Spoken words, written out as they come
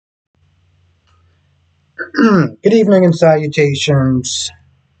Good evening and salutations,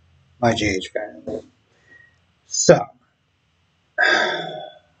 my GH fans. So,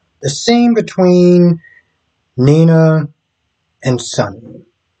 the scene between Nina and Sunny.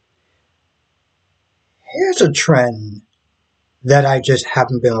 Here's a trend that I just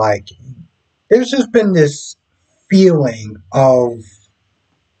haven't been liking. There's just been this feeling of,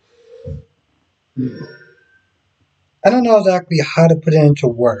 I don't know exactly how to put it into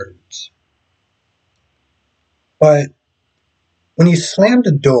words, but when he slammed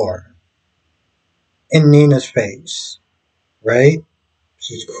the door in Nina's face, right?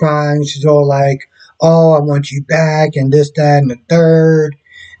 She's crying, she's all like, oh, I want you back, and this, that, and the third.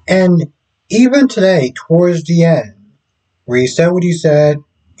 And even today, towards the end, where he said what he said,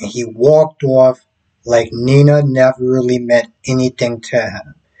 and he walked off like Nina never really meant anything to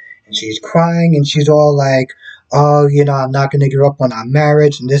him. And she's crying, and she's all like, oh, I'm not going to give up on our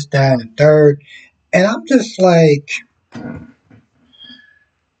marriage, and this, that, and the third. And I'm just like,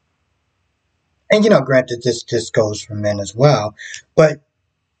 and granted, this goes for men as well, but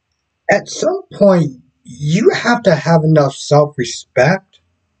at some point, you have to have enough self respect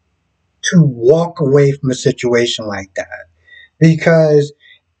to walk away from a situation like that. Because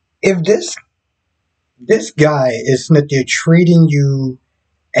if this guy is that they're treating you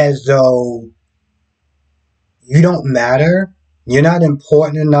as though you don't matter, you're not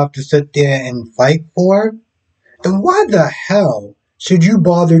important enough to sit there and fight for, then why the hell should you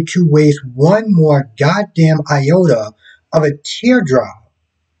bother to waste one more goddamn iota of a teardrop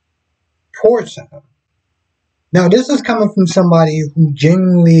towards him? Now, this is coming from somebody who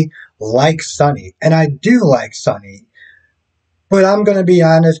genuinely likes Sunny, and I do like Sunny, but I'm gonna be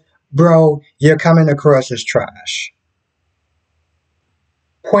honest, bro, you're coming across as trash.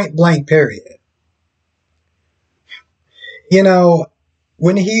 Point blank, period. You know,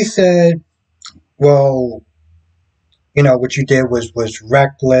 when he said, well, what you did was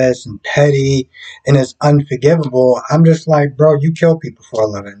reckless and petty and it's unforgivable, I'm just like, bro, you kill people for a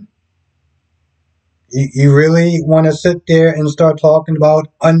living. You really want to sit there and start talking about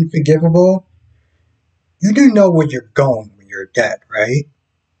unforgivable? You do know where you're going when you're dead, right?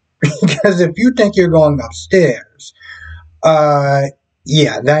 Because if you think you're going upstairs, uh,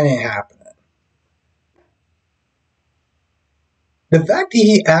 yeah, that ain't happening. The fact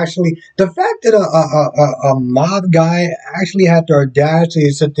that a mob guy actually had the audacity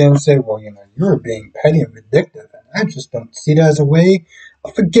to sit there and say, well, you're being petty and vindictive, and I just don't see that as a way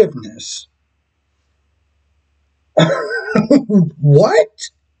of forgiveness. What?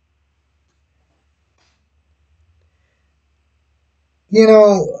 You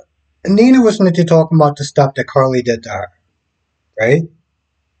know, Nina was meant to talk about the stuff that Carly did to her, right?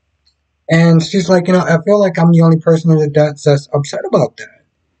 And she's like, I feel like I'm the only person that's upset about that.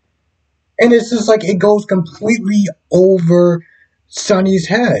 And it's just like it goes completely over Sonny's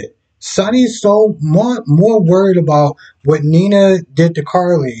head. Sonny's so more worried about what Nina did to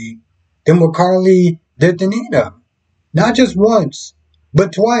Carly than what Carly did to Nina. Not just once,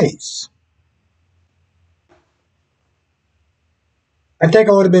 but twice. I think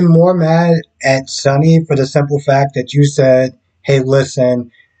I would have been more mad at Sonny for the simple fact that you said, hey,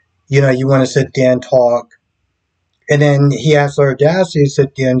 listen, you want to sit there and talk. And then he has the audacity to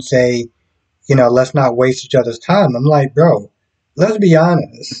sit there and say, let's not waste each other's time. I'm like, bro, let's be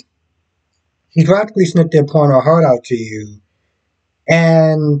honest. He practically snipped their pouring her heart out to you.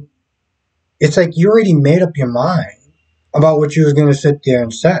 And it's like you already made up your mind about what you was going to sit there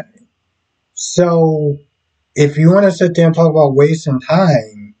and say. So if you want to sit there and talk about wasting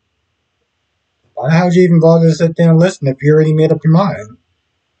time, why would you even bother to sit there and listen if you already made up your mind?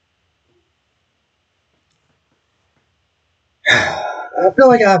 I feel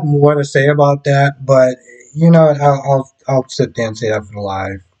like I have more to say about that, but I'll sit there and say that for the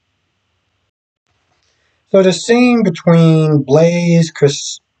live. So the scene between Blaze,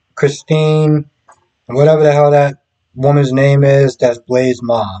 Christine, and whatever the hell that woman's name is, that's Blaze's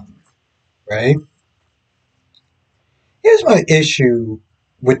mom, right? Here's my issue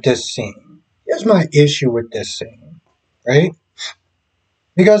with this scene. Right?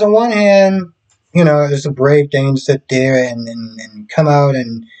 Because on one hand, it's a brave thing to sit there and come out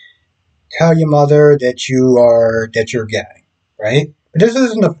and tell your mother that you're gay, right? But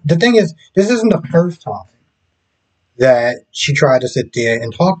the thing is, this isn't the first time that she tried to sit there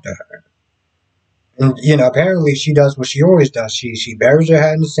and talk to her. And apparently she does what she always does. She buries her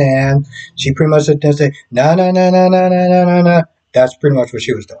head in the sand. She pretty much sit there and say, no, no, no, no, no, no, no, no, no. That's pretty much what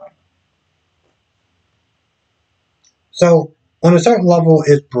she was doing. So on a certain level,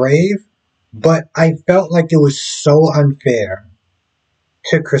 it's brave, but I felt like it was so unfair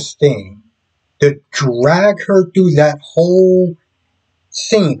to Christine to drag her through that whole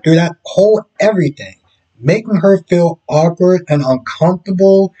scene, through that whole everything, making her feel awkward and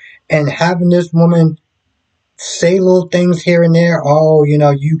uncomfortable, and having this woman say little things here and there. Oh,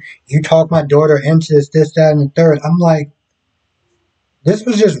 you talk my daughter into this, that, and the third. I'm like, this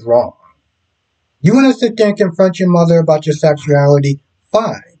was just wrong. You want to sit there and confront your mother about your sexuality?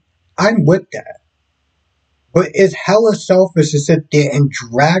 Fine. I'm with that. But it's hella selfish to sit there and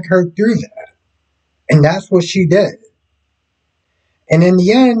drag her through that. And that's what she did. And in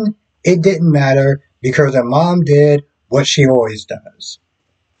the end, it didn't matter because her mom did what she always does.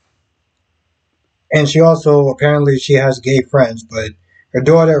 And she also, apparently, she has gay friends, but her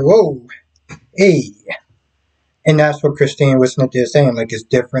daughter, whoa, hey. And that's what Christine was saying. Like, it's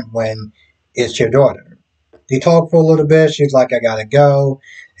different when it's your daughter. They talk for a little bit. She's like, I gotta go.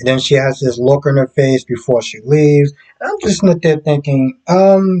 And then she has this look on her face before she leaves. And I'm just sitting there thinking,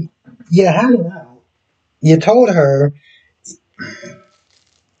 yeah, how do you know? You told her.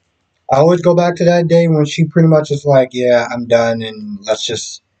 I always go back to that day when she pretty much is like, yeah, I'm done, and let's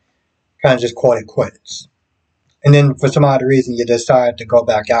just kind of just call it quits. And then for some odd reason, you decide to go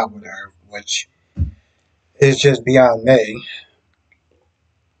back out with her, which is just beyond me.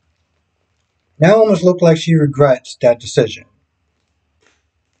 Now it almost looked like she regrets that decision.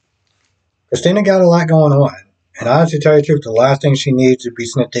 Christina got a lot going on. And honestly, to tell you the truth, the last thing she needs to be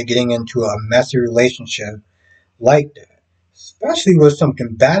Snitty getting into a messy relationship like that. Especially with some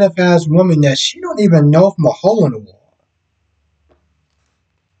combative ass woman that she don't even know from a hole in the wall.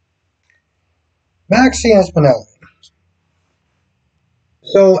 Maxie and Spinelli.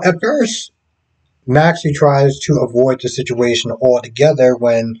 So at first, Maxie tries to avoid the situation altogether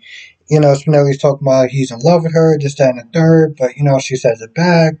when, Spinelli's talking about he's in love with her, this, that, and the third, but, she says it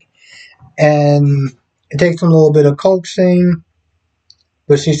back. And it takes him a little bit of coaxing,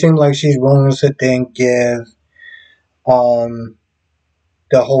 but she seems like she's willing to sit there and give um,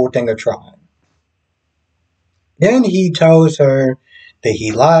 the whole thing a try. Then he tells her that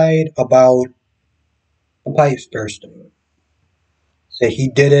he lied about the pipes bursting. So he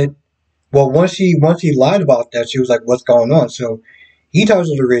did it. Well, once he lied about that, she was like, "What's going on?" So he tells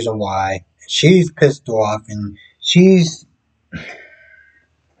her the reason why. She's pissed off, and she's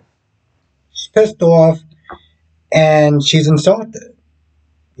pissed off, and she's insulted.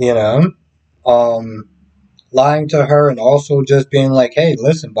 You know, um, lying to her, and also just being like, "Hey,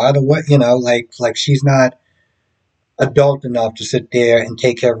 listen, by the way, like she's not adult enough to sit there and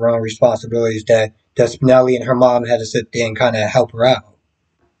take care of her own responsibilities. That Spinelli and her mom had to sit there and kind of help her out."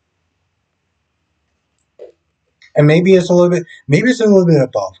 And maybe it's a little bit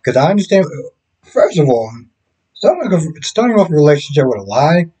of both. Because I understand. First of all, starting off a relationship with a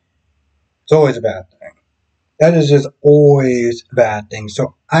lie, it's always a bad thing. That is just always a bad thing.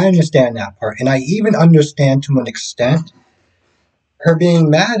 So I understand that part, and I even understand to an extent her being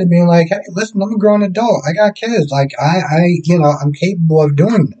mad and being like, "Hey, listen, I'm a grown adult. I got kids. Like I'm capable of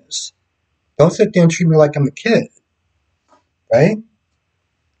doing this. Don't sit there and treat me like I'm a kid, right?"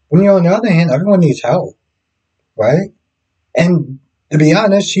 When you're on the other hand, everyone needs help, right? And to be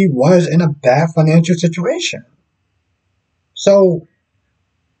honest, she was in a bad financial situation. So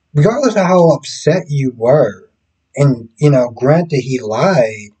regardless of how upset you were, and granted he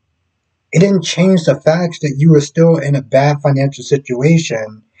lied, it didn't change the facts that you were still in a bad financial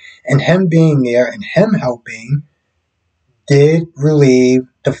situation, and him being there and him helping did relieve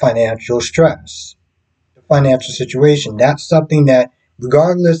the financial stress, the financial situation. That's something that,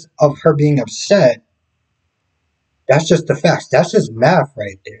 regardless of her being upset, that's just the facts. That's just math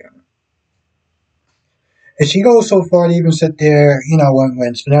right there. And she goes so far to even sit there,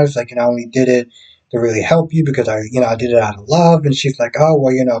 when Spinelli's like, I only did it to really help you because I did it out of love. And she's like, oh,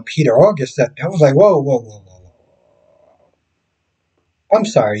 well, Peter August said that. I was like, whoa, whoa, whoa, whoa, whoa. I'm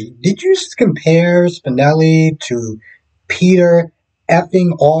sorry. Did you just compare Spinelli to Peter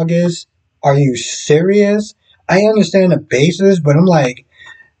effing August? Are you serious? I understand the basis, but I'm like,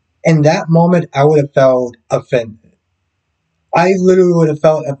 in that moment, I would have felt offended. I literally would have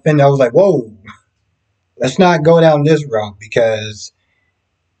felt offended. I was like, whoa, let's not go down this route because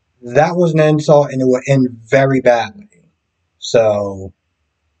that was an insult and it would end very badly. So,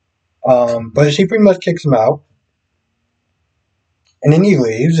 but she pretty much kicks him out. And then he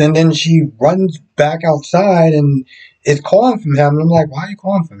leaves, and then she runs back outside and is calling from him. And I'm like, why are you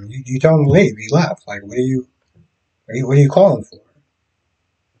calling from him? You told him to leave. He left. Like, what are you calling for?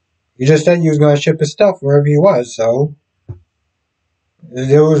 You just said you was going to ship his stuff wherever he was, so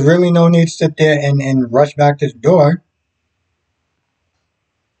there was really no need to sit there and rush back to the door.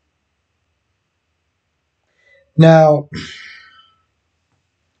 Now,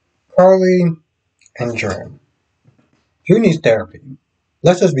 Carly and Drew. Drew needs therapy.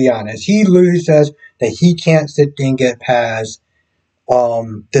 Let's just be honest. He literally says that he can't sit there and get past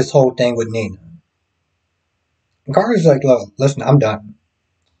this whole thing with Nina. And Carly's like, look, listen, I'm done.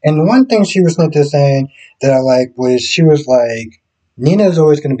 And one thing she was saying that I like was she was like, Nina is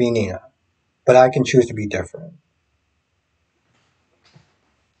always going to be Nina, but I can choose to be different.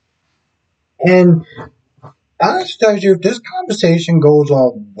 And I tell you, if this conversation goes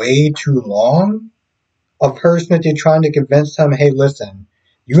on way too long, of her Smithy trying to convince him, hey, listen,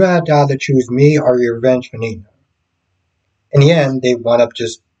 you have to either choose me or your revenge for Nina. In the end, they wound up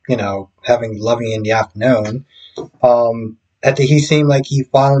just, having loving in the afternoon. After he seemed like he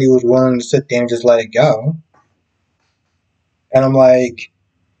finally was willing to sit there and just let it go. And I'm like,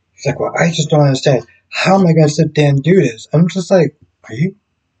 he's like, well, I just don't understand. How am I going to sit there and do this? I'm just like, are you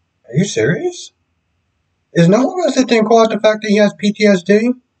serious? Is no one going to sit there and call out the fact that he has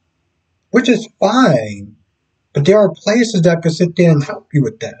PTSD? Which is fine. But there are places that can sit there and help you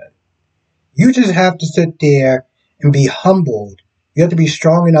with that. You just have to sit there and be humbled. You have to be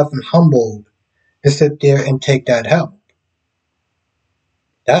strong enough and humbled to sit there and take that help.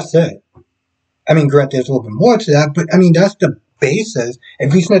 That's it. I mean, granted, there's a little bit more to that, but I mean, that's the basis.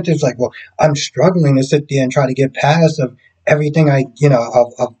 If he's not just like, well, I'm struggling to sit there and try to get past of everything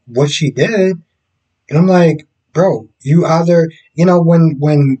of what she did, and I'm like, bro, you either,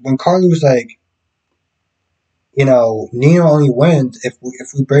 when Carly was like, Nina only wins if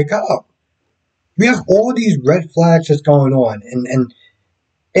we break up. We have all these red flags just going on, and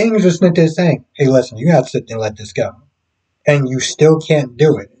things just sit there saying, hey, listen, you have to sit there and let this go. And you still can't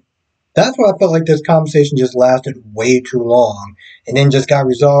do it. That's why I felt like this conversation just lasted way too long and then just got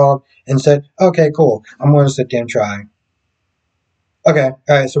resolved and said, okay, cool, I'm going to sit there and try. Okay, all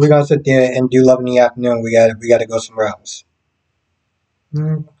right, so we're going to sit there and do Love in the Afternoon. We got to go somewhere else.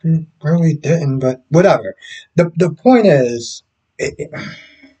 Probably didn't, but whatever. The point is, I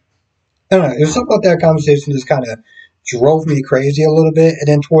don't know, there's something about that conversation just kind of drove me crazy a little bit, and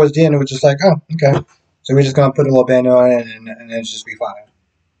then towards the end it was just like, oh, okay, so we're just going to put a little band on it and it's just be fine.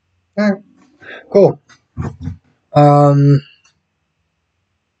 All right, cool.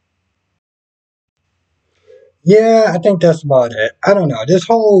 Yeah, I think that's about it. I don't know. This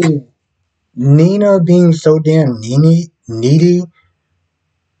whole Nina being so damn needy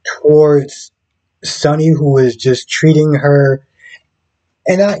towards Sonny, who is just treating her.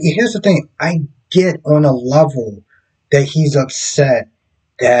 And here's the thing: I get on a level that he's upset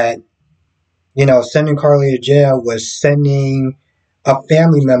that sending Carly to jail was sending a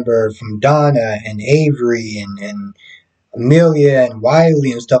family member from Donna and Avery and Amelia and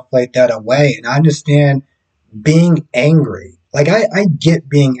Wiley and stuff like that away. And I understand being angry. Like, I get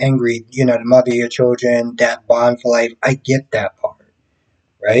being angry, to mother your children, that bond for life. I get that part,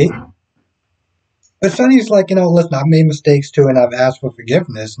 right? But Sonny's like, listen, I've made mistakes too and I've asked for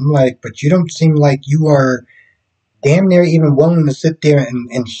forgiveness. I'm like, but you don't seem like you are damn near even willing to sit there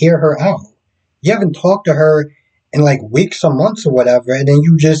and hear her out. You haven't talked to her in like weeks or months or whatever, and then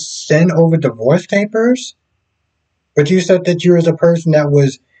you just send over divorce papers? But you said that you was a person that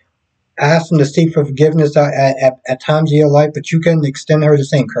was asking to seek for forgiveness at times of your life, but you couldn't extend her the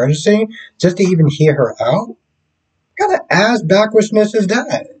same courtesy just to even hear her out? What kind of ass backwardsness is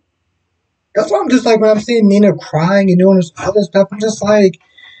that? That's why I'm just like, when I'm seeing Nina crying and doing this other stuff, I'm just like,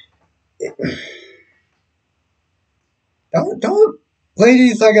 don't,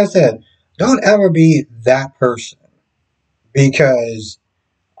 ladies, like I said, don't ever be that person. Because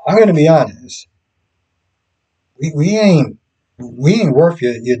I'm gonna be honest, we ain't worth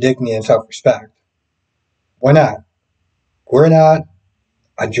your dignity and self respect. We're not. We're not.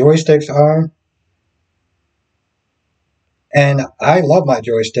 Our joysticks aren't. And I love my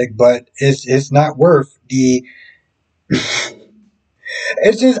joystick, but it's not worth the.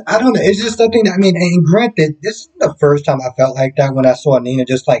 It's just, I don't know. It's just something. I mean, and granted, this is the first time I felt like that when I saw Nina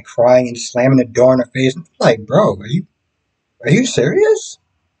just like crying and slamming the door in her face. I'm like, bro, are you serious?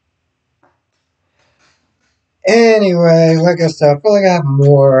 Anyway, like I said, I feel like I have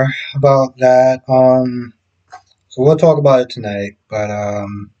more about that. So we'll talk about it tonight. But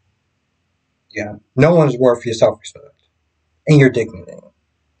yeah, no one's worth your self-respect and your dignity.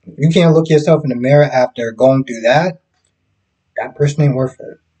 If you can't look yourself in the mirror after going through that, that person ain't worth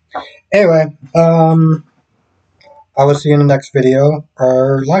it. Anyway, I will see you in the next video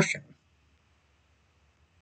or live stream.